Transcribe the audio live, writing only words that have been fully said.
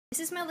This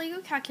is my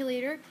Lego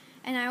calculator,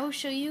 and I will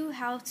show you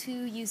how to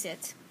use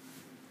it.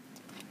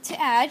 To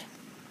add,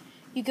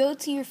 you go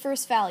to your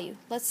first value,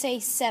 let's say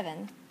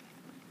 7,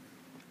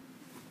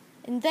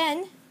 and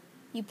then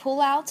you pull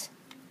out,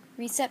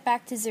 reset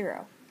back to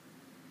 0.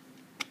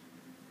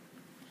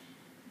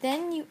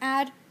 Then you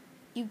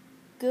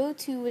go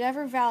to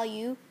whatever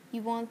value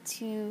you want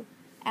to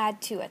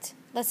add to it,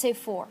 let's say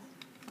 4.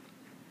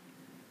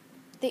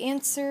 The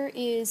answer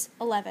is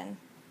 11,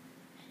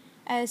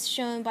 as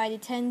shown by the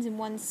 10s and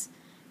 1s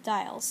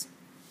dials.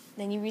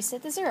 Then you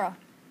reset to 0.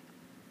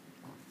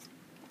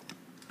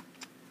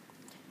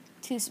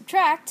 To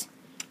subtract,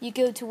 you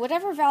go to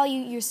whatever value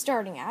you're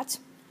starting at,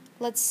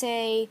 let's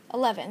say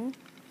 11,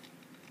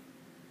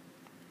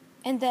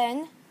 and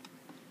then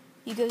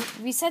you go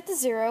reset to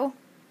 0,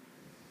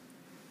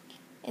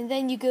 and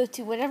then you go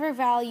to whatever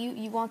value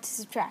you want to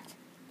subtract,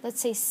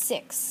 let's say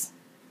 6.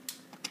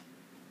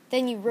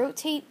 Then you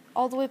rotate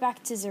all the way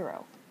back to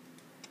 0.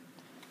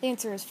 The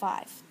answer is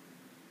 5.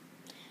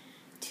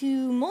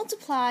 To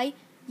multiply,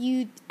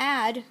 you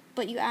add,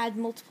 but you add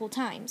multiple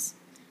times.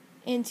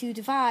 And to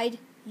divide,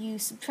 you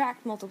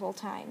subtract multiple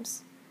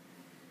times.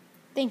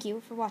 Thank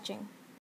you for watching.